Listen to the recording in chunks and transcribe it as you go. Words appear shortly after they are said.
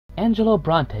Angelo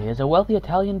Bronte is a wealthy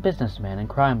Italian businessman and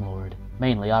crime lord,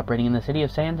 mainly operating in the city of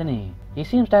Saint Denis. He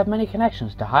seems to have many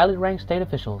connections to highly ranked state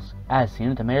officials, as seen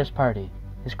at the mayor's party.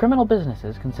 His criminal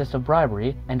businesses consist of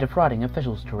bribery and defrauding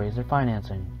officials to raise their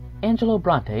financing. Angelo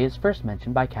Bronte is first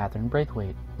mentioned by Catherine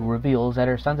Braithwaite, who reveals that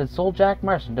her sons had sold Jack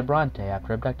Marson to Bronte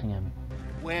after abducting him.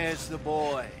 Where's the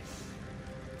boy?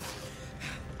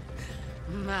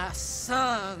 My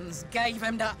sons gave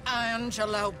him to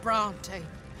Angelo Bronte.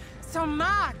 So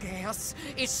my guess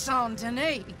is Saint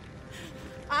Denis.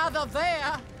 Either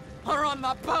there or on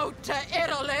the boat to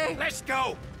Italy. Let's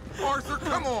go! Arthur,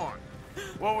 come on!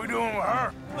 What are we doing with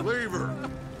her? Leave her.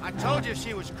 I told you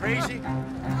she was crazy.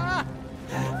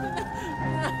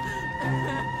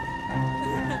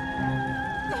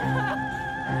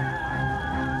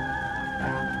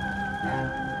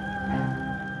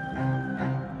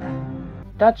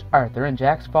 Dutch Arthur and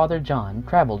Jack's father John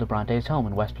traveled to Bronte's home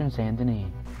in western Saint Denis.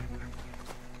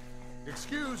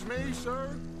 Excuse me,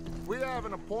 sir. We have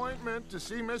an appointment to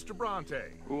see Mr. Bronte.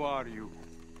 Who are you?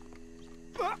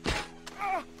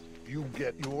 You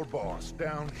get your boss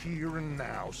down here and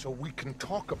now so we can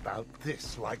talk about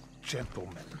this like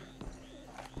gentlemen.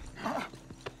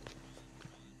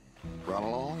 Run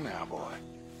along now, boy.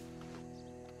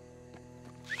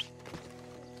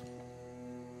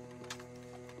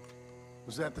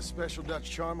 Was that the special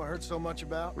Dutch charm I heard so much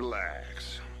about?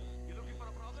 Relax.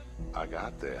 I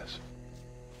got this.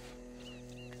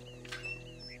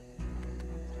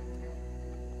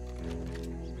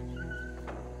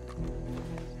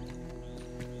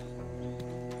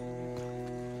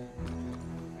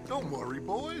 Don't worry,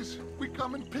 boys. We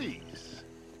come in peace.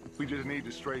 We just need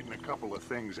to straighten a couple of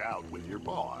things out with your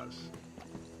boss.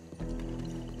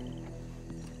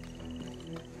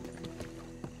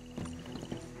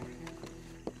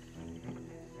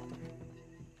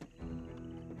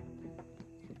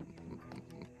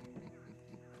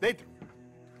 Dentro.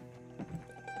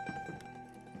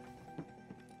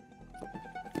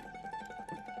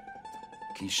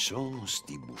 Chi sono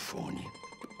sti buffoni?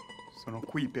 Sono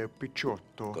qui per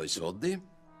Picciotto. Coi soldi?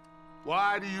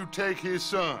 Why do you take his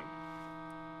son?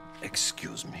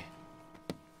 Excuse me.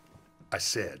 I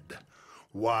said,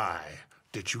 why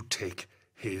did you take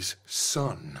his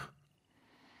son?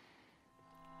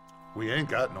 We ain't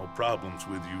got no problems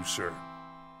with you, sir.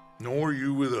 Nor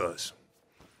you with us.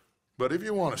 But if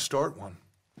you want to start one,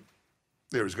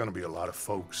 there's gonna be a lot of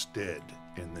folks dead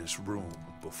in this room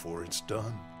before it's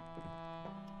done.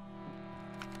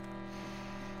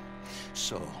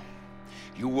 So,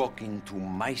 you walk into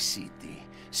my city,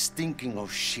 stinking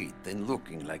of shit and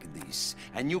looking like this,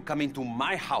 and you come into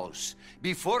my house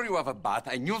before you have a bath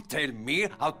and you tell me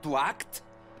how to act?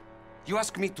 You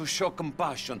ask me to show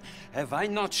compassion. Have I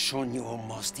not shown you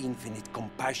almost infinite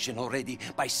compassion already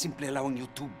by simply allowing you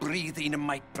to breathe in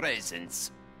my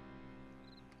presence?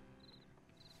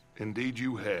 Indeed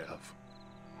you have.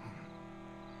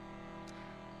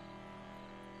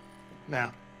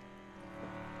 Now,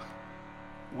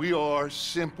 we are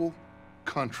simple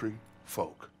country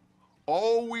folk.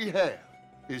 All we have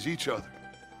is each other.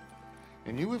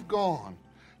 And you have gone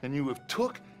and you have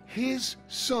took his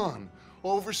son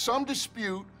over some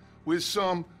dispute with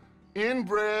some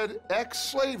inbred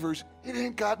ex-slavers. It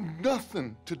ain't got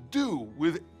nothing to do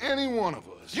with any one of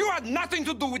us. You had nothing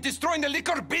to do with destroying the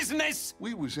liquor business!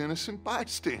 We was innocent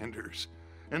bystanders.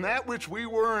 And that which we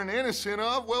weren't innocent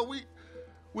of, well,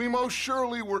 we most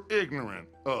surely were ignorant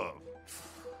of.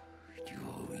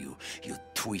 You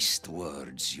twist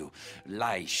words, you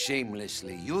lie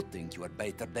shamelessly. You think you are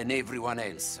better than everyone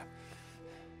else.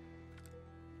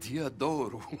 Ti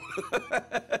adoro.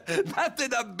 Date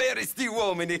davvero sti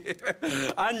uomini.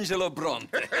 Angelo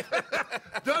Bronte.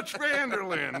 Dutch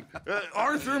Vanderland.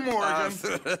 Arthur Morgan.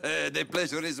 Arthur, the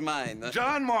pleasure is mine.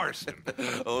 John Marson.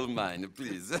 All mine,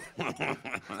 please.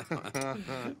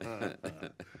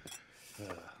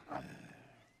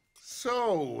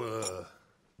 So,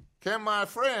 can my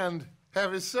friend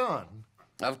have his son?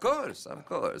 Of course, of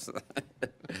course.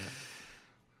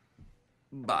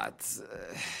 But,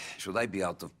 should I be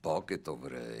out of pocket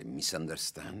over a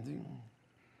misunderstanding?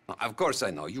 Of course I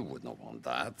know you would not want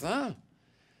that, huh?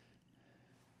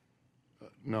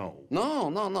 No.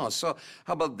 No. So,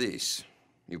 how about this?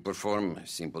 You perform a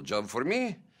simple job for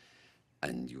me,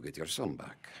 and you get your son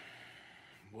back.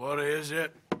 What is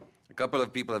it? A couple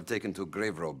of people have taken to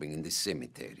grave robbing in this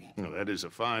cemetery. Well, that is a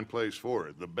fine place for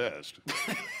it, the best.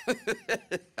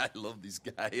 I love this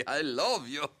guy. I love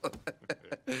you.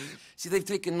 See, they've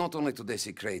taken not only to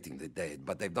desecrating the dead,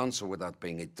 but they've done so without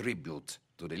paying a tribute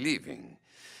to the living.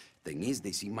 Thing is,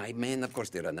 they see my men, of course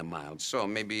they run them out. So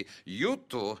maybe you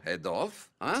two head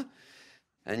off, huh?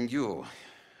 And you,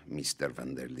 Mr.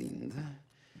 van der Linde.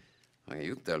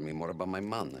 You tell me more about my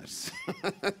manners.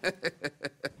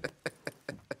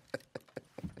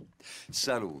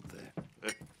 Salute.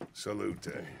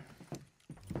 Salute.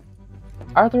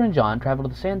 Arthur and John travel to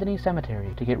the Saint Denis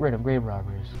Cemetery to get rid of grave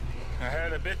robbers. I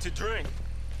had a bit to drink.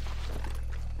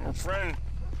 A friend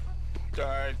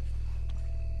died.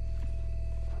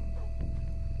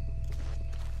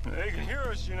 They can hear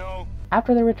us, you know.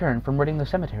 After they return from ridding the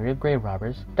cemetery of grave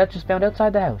robbers, Dutch is found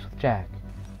outside the house with Jack.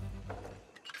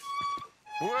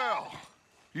 Well,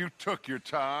 you took your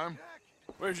time.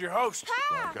 Where's your host?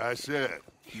 Like I said,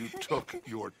 you took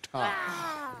your time.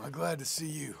 I'm glad to see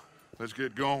you. Let's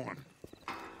get going.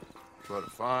 What a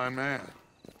fine man.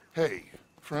 Hey,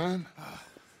 friend,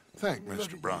 thank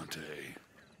Mr. Bronte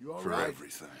for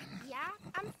everything. Yeah,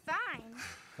 I'm fine.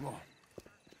 Come on.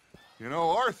 You know,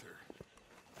 Arthur,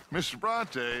 Mr.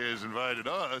 Bronte has invited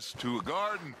us to a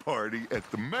garden party at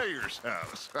the mayor's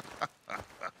house.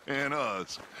 And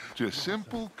us, just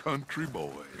simple country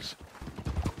boys.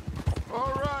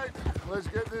 All right, let's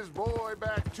get this boy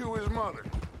back to his mother.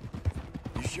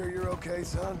 You sure you're okay,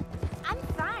 son? I'm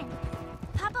fine.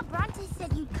 Papa Bronte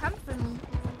said you'd come for me.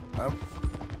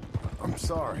 I'm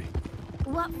sorry.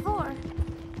 What for?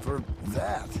 For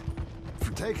that.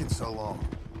 For taking so long.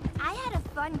 I had a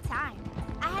fun time.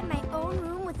 I had my own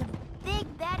room with a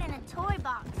big bed and a toy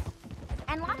box.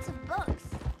 And lots of books.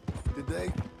 Did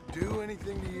they do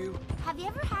anything to you? Have you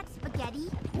ever had spaghetti?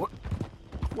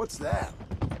 What's that?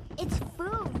 It's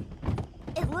food.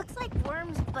 It looks like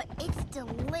worms, but it's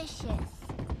delicious.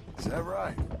 Is that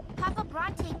right? Papa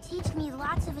Bronte teach me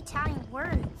lots of Italian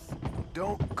words.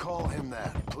 Don't call him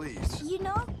that, please. You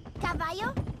know,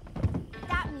 caballo?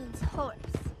 That means horse.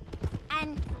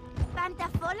 And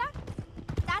pantafola?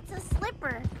 That's a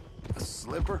slipper. A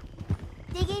slipper?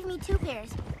 They gave me 2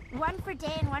 pairs. One for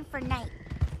day and one for night.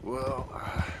 Well,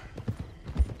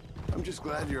 I'm just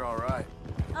glad you're all right.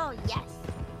 Oh, yes.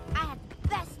 I had the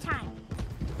best time.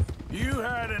 You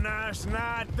had a nice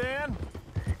night then?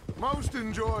 Most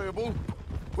enjoyable.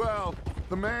 Well,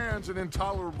 the man's an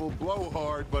intolerable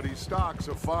blowhard, but he stocks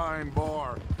a fine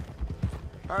bar.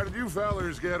 How did you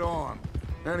fellers get on?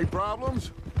 Any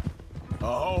problems? A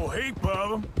whole heap of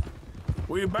them.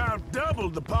 We about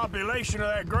doubled the population of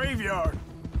that graveyard.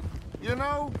 You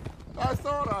know, I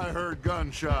thought I heard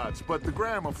gunshots, but the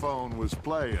gramophone was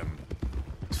playing.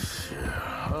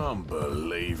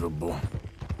 Unbelievable.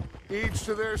 Each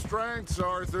to their strengths,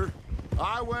 Arthur.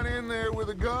 I went in there with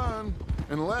a gun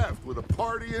and left with a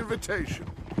party invitation.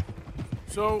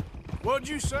 So, what'd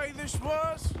you say this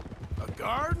was? A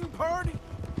garden party?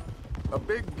 A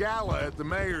big gala at the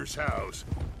mayor's house.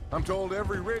 I'm told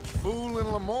every rich fool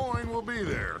in Lemoyne will be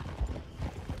there.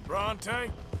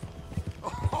 Bronte?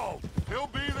 Oh, he'll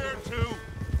be there too.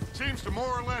 Seems to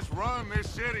more or less run this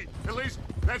city. At least,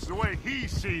 that's the way he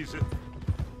sees it.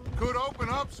 Could open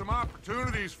up some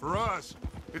opportunities for us.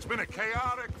 It's been a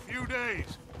chaotic few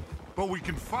days, but we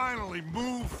can finally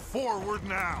move forward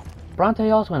now. Bronte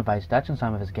also invites Dutch and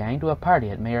some of his gang to a party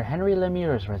at Mayor Henry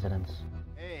Lemure's residence.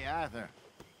 Hey, Arthur.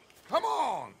 Come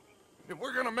on! If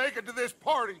we're gonna make it to this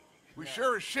party, we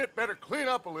sure as shit better clean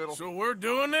up a little. So we're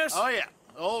doing this? Oh, yeah.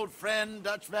 Old friend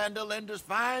Dutch van der Linde's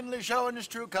finally showing his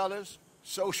true colors.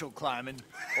 Social climbing.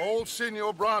 Old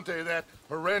Senor Bronte, that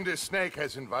horrendous snake,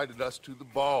 has invited us to the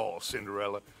ball,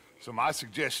 Cinderella. So my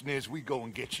suggestion is we go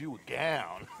and get you a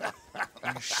gown.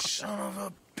 You son of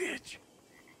a bitch.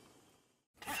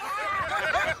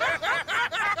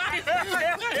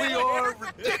 We are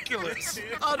ridiculous.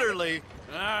 Utterly.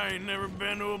 I ain't never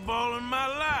been to a ball in my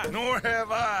life. Nor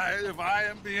have I, if I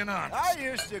am being honest. I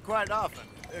used to quite often.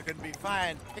 There can be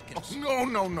fine pickings.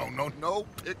 No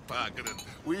pickpocketing.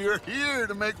 We are here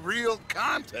to make real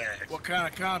contact. What kind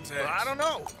of contact? I don't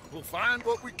know. We'll find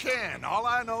what we can. All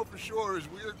I know for sure is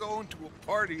we are going to a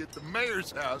party at the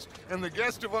mayor's house, and the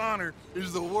guest of honor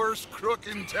is the worst crook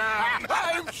in town.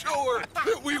 I'm sure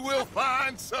that we will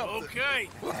find something. Okay.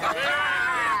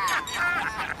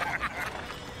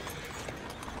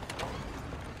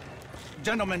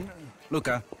 Gentlemen,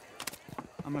 Luca,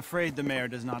 I'm afraid the mayor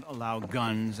does not allow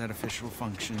guns at official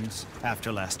functions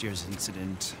after last year's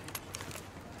incident.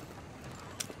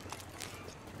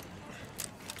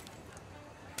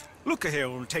 Luca here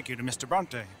will take you to Mr.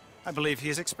 Bronte. I believe he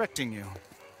is expecting you.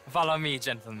 Follow me,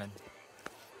 gentlemen.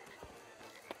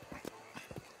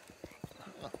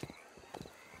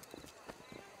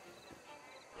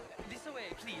 This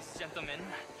way, please, gentlemen.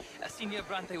 Senior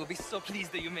Bronte will be so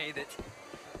pleased that you made it.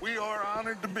 We are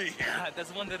honored to be here.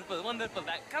 That's wonderful, wonderful.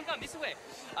 Come this way.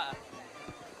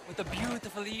 What a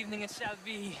beautiful evening it shall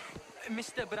be.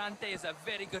 Mr. Bronte is a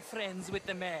very good friends with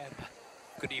the mayor.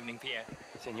 Good evening, Pierre.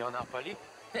 Senor Napoli?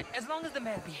 As long as the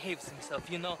man behaves himself,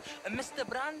 you know. Mr.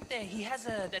 Bronte, he has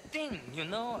that thing, you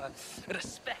know,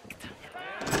 respect.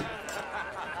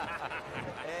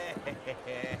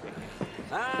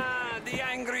 Ah, the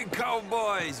angry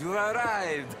cowboys, you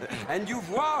arrived. And you've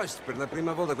washed per la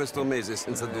prima volta questo mese,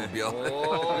 senza dubbio.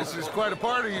 Oh, this is quite a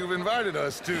party you've invited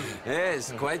us to.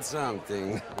 Yes, quite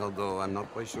something. Although I'm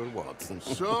not quite sure what.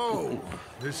 So,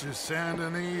 this is Saint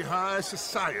Denis High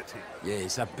Society.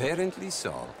 Yes, apparently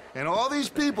so. And all these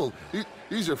people,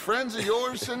 these are friends of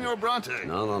yours, Senor Bronte?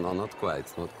 No, not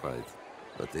quite, not quite.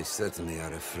 But they certainly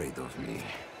are afraid of me.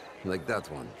 Like that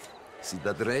one. See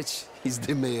that wretch? He's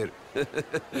the mayor.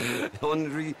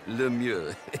 Henri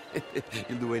Lemieux.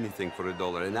 He'll do anything for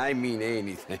 $1, and I mean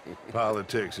anything.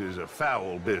 Politics is a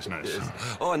foul business.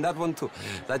 Yes. Oh, and that one too.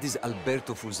 That is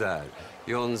Alberto Fusar.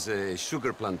 He owns a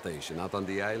sugar plantation out on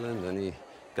the island, and he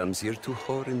comes here to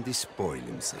whore and despoil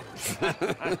himself.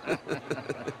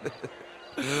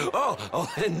 Oh,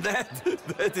 and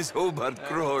that is Hobart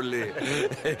Crawley,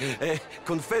 a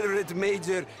Confederate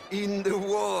major in the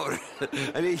war,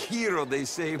 and a hero, they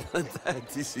say, but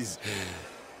that is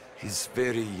his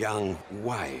very young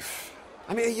wife.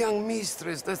 I mean, a young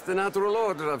mistress, that's the natural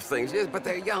order of things, yes, but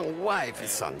a young wife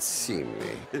is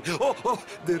unseemly. Oh,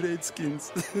 the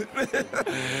Redskins.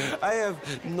 I have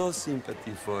no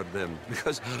sympathy for them,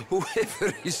 because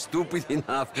whoever is stupid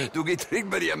enough to get tricked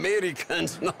by the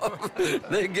Americans, no,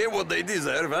 they get what they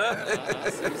deserve, huh?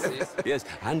 Yes,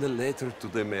 and a letter to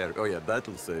the mayor. Oh, yeah,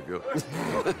 that'll save you.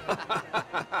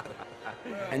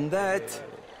 And that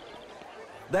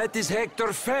is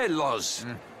Hector Fellows.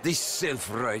 This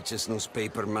self-righteous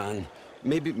newspaper man.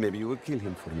 Maybe you will kill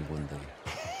him for me one day.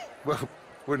 Well,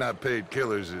 we're not paid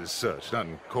killers as such, not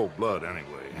in cold blood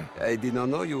anyway. I did not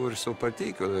know you were so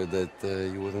particular that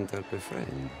you wouldn't help a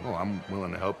friend. Oh, I'm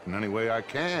willing to help in any way I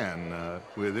can,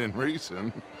 within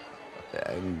reason.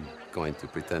 I'm going to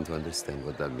pretend to understand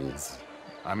what that means.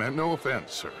 I meant no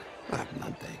offense, sir.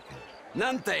 None taken.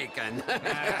 None taken!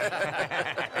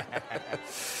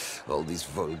 All these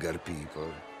vulgar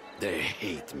people. They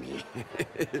hate me.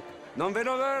 Non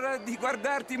vedo l'ora di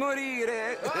guardarti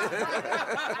morire.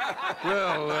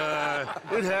 Well,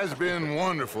 it has been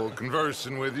wonderful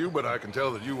conversing with you, but I can tell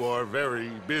that you are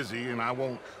very busy, and I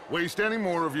won't waste any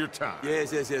more of your time.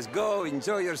 Yes. Go,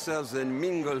 enjoy yourselves, and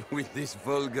mingle with this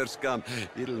vulgar scum.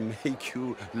 It'll make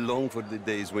you long for the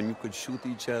days when you could shoot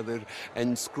each other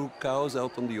and screw cows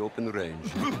out on the open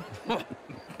range.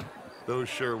 Those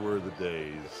sure were the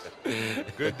days.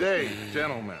 Good day,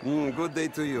 gentlemen. Good day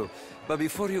to you. But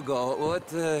before you go,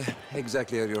 what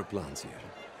exactly are your plans here?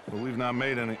 Well, we've not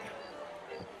made any...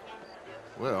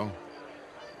 Well,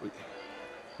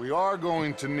 we are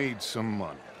going to need some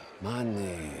money.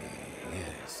 Money,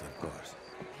 yes, of course.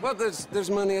 Well, there's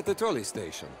money at the trolley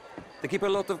station. They keep a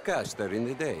lot of cash there in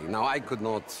the day. Now, I could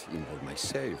not involve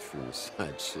myself in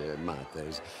such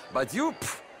matters. But you...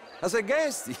 As a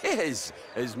guest, yes.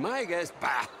 As my guest,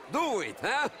 bah, do it,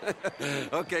 huh?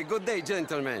 Okay, good day,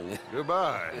 gentlemen.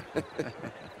 Goodbye.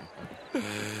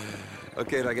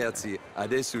 Ok, ragazzi,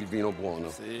 adesso il vino buono.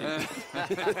 Sì.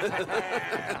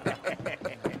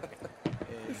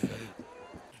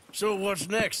 So what's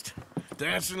next?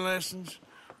 Dancing lessons?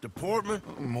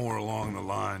 Deportment? More along the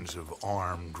lines of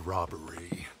armed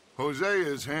robbery. Jose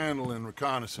is handling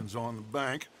reconnaissance on the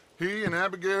bank. He and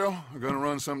Abigail are gonna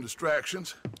run some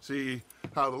distractions, see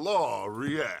how the law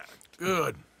reacts.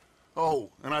 Good. Oh,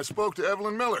 and I spoke to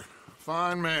Evelyn Miller.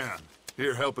 Fine man.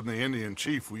 Here helping the Indian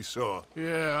chief we saw.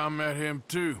 Yeah, I met him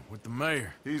too, with the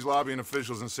mayor. He's lobbying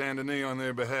officials in Saint Denis on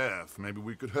their behalf. Maybe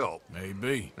we could help.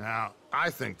 Maybe. Now, I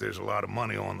think there's a lot of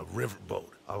money on the riverboat.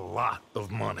 A lot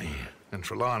of money. And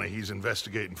Trelawney, he's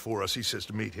investigating for us. He says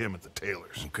to meet him at the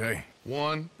Taylor's. Okay.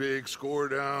 One big score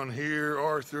down here,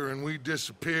 Arthur, and we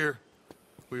disappear.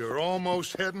 We are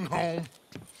almost heading home.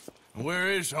 Where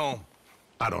is home?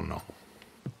 I don't know.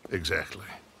 Exactly.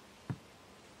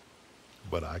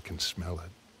 But I can smell it.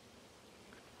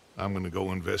 I'm gonna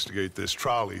go investigate this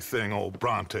trolley thing old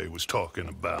Bronte was talking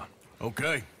about.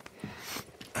 Okay.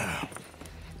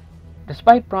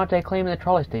 Despite Bronte claiming the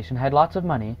trolley station had lots of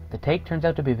money, the take turns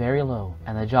out to be very low,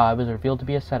 and the job is revealed to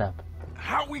be a setup.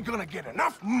 How are we gonna get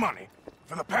enough money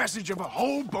for the passage of a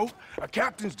whole boat, a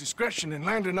captain's discretion, and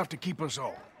land enough to keep us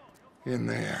all? In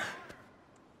there.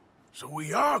 So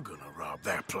we are gonna rob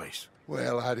that place.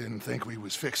 Well, I didn't think we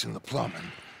was fixing the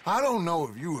plumbing. I don't know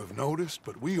if you have noticed,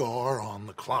 but we are on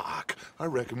the clock. I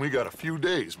reckon we got a few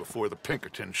days before the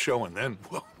Pinkerton show, and then,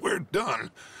 well, we're done.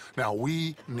 Now,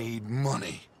 we need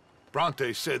money.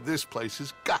 Bronte said this place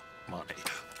has got money.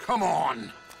 Come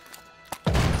on.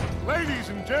 Ladies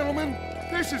and gentlemen,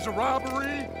 This is a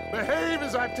robbery. Behave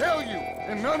as I tell you,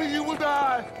 and none of you will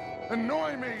die.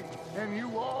 Annoy me, and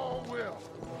you all will.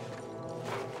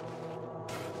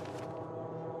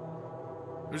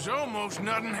 There's almost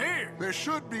nothing here. There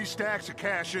should be stacks of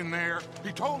cash in there.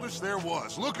 He told us there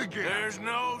was. Look again. There's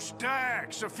no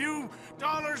stacks. A few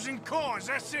dollars in coins,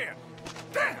 that's it.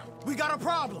 Damn! We got a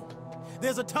problem.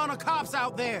 There's a ton of cops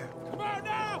out there. Come on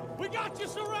now! We got you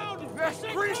surrounded! That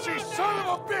greasy son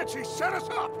of a bitch! He set us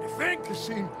up! You think? This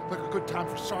seemed like a good time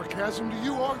for sarcasm to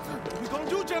you, Arthur? What we gonna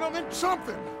do, gentlemen?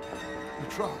 Something. The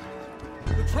trolley.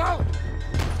 The trolley!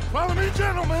 Follow me,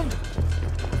 gentlemen!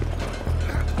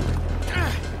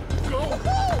 Go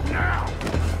now!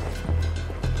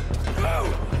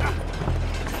 Go!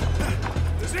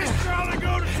 Does this trolley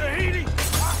go to Tahiti?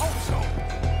 I hope so.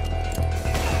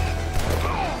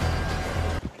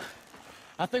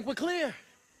 I think we're clear.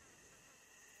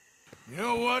 You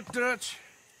know what, Dutch?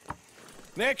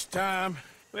 Next time,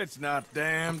 let's not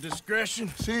damn discretion.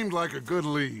 Seemed like a good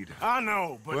lead. I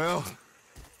know, but... Well,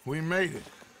 we made it.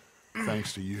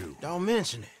 Thanks to you. Don't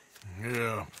mention it.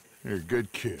 Yeah. You're a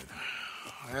good kid.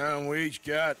 And we each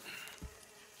got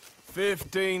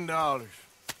 $15.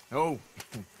 Oh,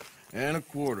 and a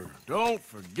quarter. Don't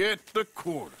forget the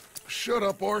quarter. Shut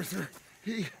up, Arthur.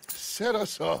 He set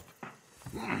us up.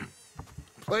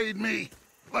 Played me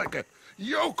like a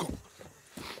yokel.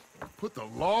 Put the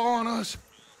law on us.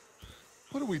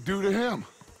 What did we do to him?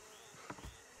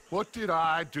 What did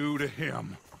I do to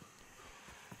him?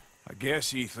 I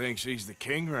guess he thinks he's the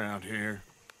king around here.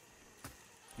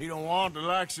 He don't want the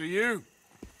likes of you.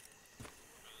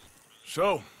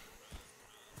 So,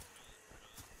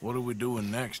 what are we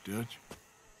doing next, Dutch?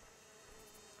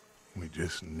 We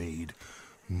just need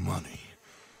money.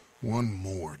 One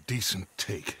more decent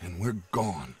take, and we're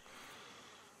gone.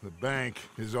 The bank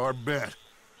is our bet.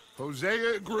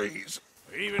 Hosea agrees.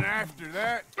 Even after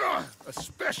that?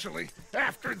 Especially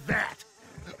after that.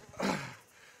 I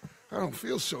don't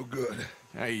feel so good.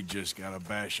 Now you just got a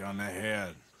bash on the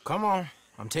head. Come on.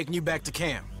 I'm taking you back to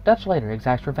camp. Dutch later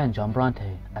exacts revenge on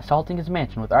Bronte, assaulting his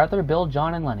mansion with Arthur, Bill,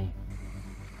 John, and Lenny.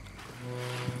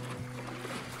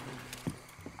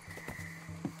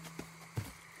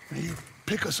 You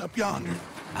pick us up yonder.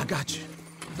 I got you.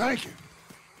 Thank you.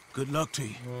 Good luck to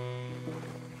you.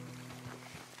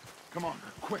 Come on,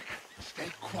 quick.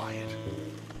 Stay quiet.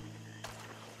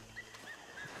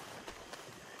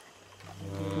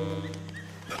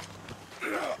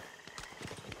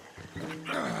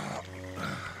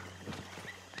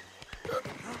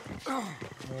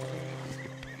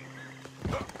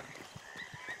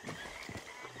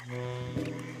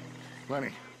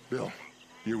 Lenny, Bill,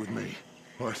 you're with me.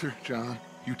 Arthur, John,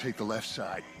 you take the left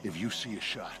side. If you see a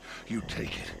shot, you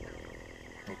take it.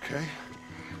 Okay?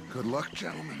 Good luck,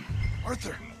 gentlemen.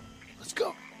 Arthur, let's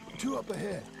go. 2 up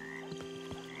ahead.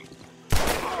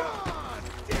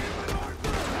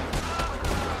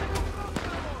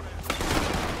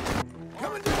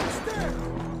 Coming down the stairs.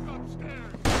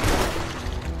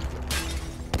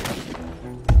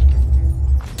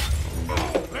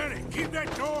 Lenny, keep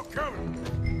that door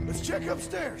covered. Let's check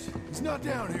upstairs. He's not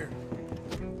down here.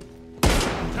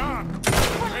 John,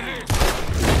 right here.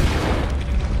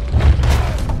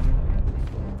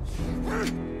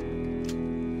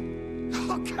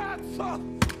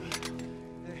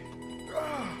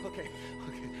 Okay,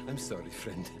 I'm sorry,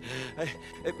 friend.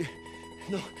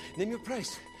 No, name your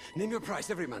price. Name your price.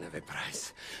 Every man have a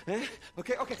price. Eh?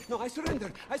 Okay, no, I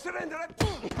surrender.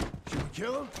 Should we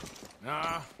kill him?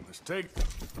 Nah, let's take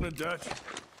the Dutch.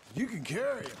 You can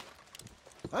carry him.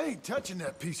 I ain't touching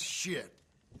that piece of shit.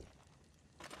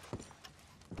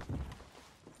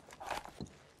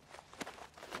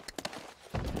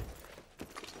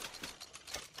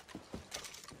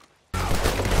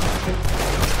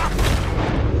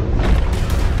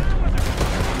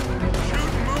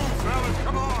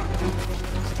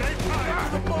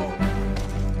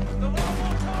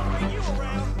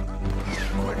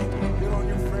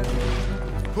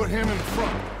 Put him in the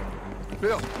front.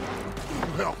 Bill, you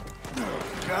help.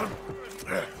 Got him?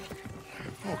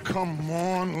 Oh, come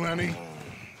on, Lenny.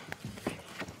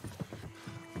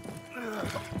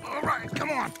 All right, come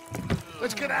on.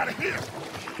 Let's get out of here.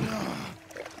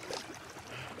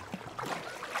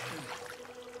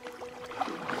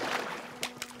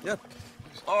 Yep.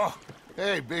 Oh,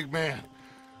 hey, big man.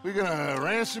 We gonna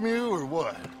ransom you or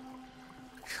what?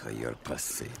 You're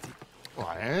pathetic. Well,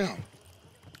 I am.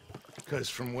 Because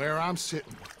from where I'm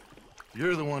sitting,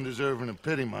 you're the one deserving of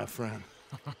pity, my friend.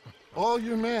 All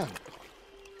your men,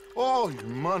 all your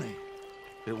money,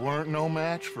 it weren't no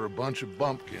match for a bunch of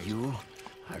bumpkins. You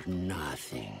are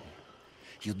nothing.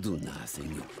 You do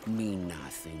nothing, you mean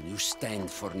nothing, you stand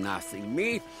for nothing.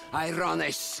 Me, I run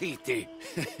a city.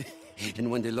 And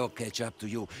when the law catch up to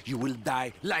you, you will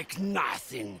die like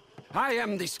nothing. I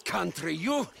am this country.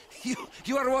 You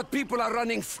are what people are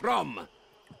running from.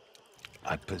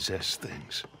 I possess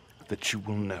things that you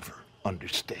will never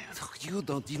understand. You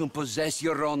don't even possess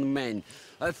your own men.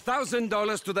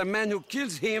 $1,000 to the man who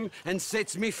kills him and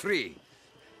sets me free.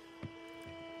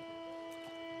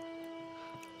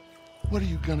 What are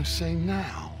you gonna say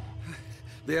now?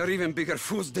 They are even bigger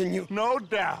fools than you. No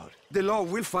doubt. The law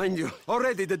will find you.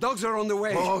 Already, the dogs are on the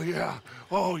way. Oh, yeah.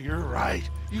 Oh, you're right.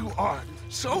 You are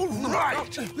so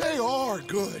right. They are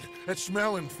good at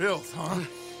smelling filth, huh?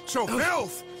 So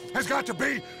filth has got to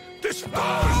be disposed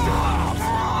of.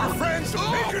 Our friends the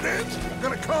Pinkertons are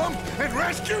gonna come and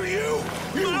rescue you,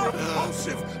 you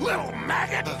repulsive little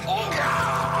maggot.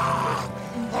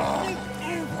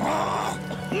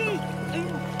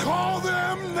 Call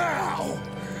them now.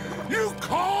 You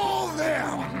call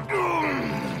them.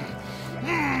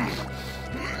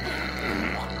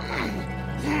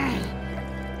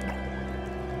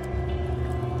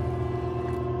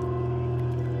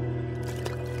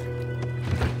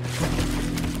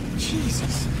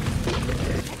 Jesus.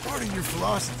 Part of your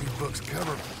philosophy books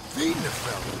cover feeding a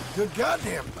fella. Good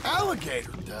goddamn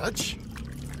alligator, Dutch.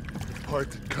 The part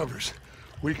that covers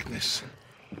weakness.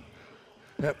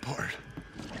 That part.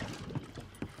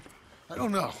 I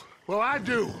don't know. Well, I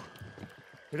do.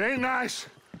 It ain't nice.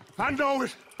 I know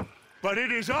it. But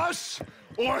it is us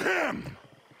or him.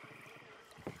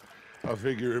 I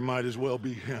figure it might as well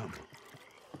be him.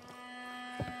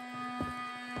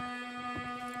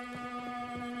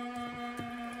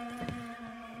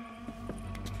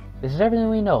 This is everything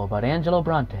we know about Angelo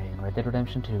Bronte in Red Dead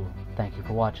Redemption 2. Thank you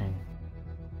for watching.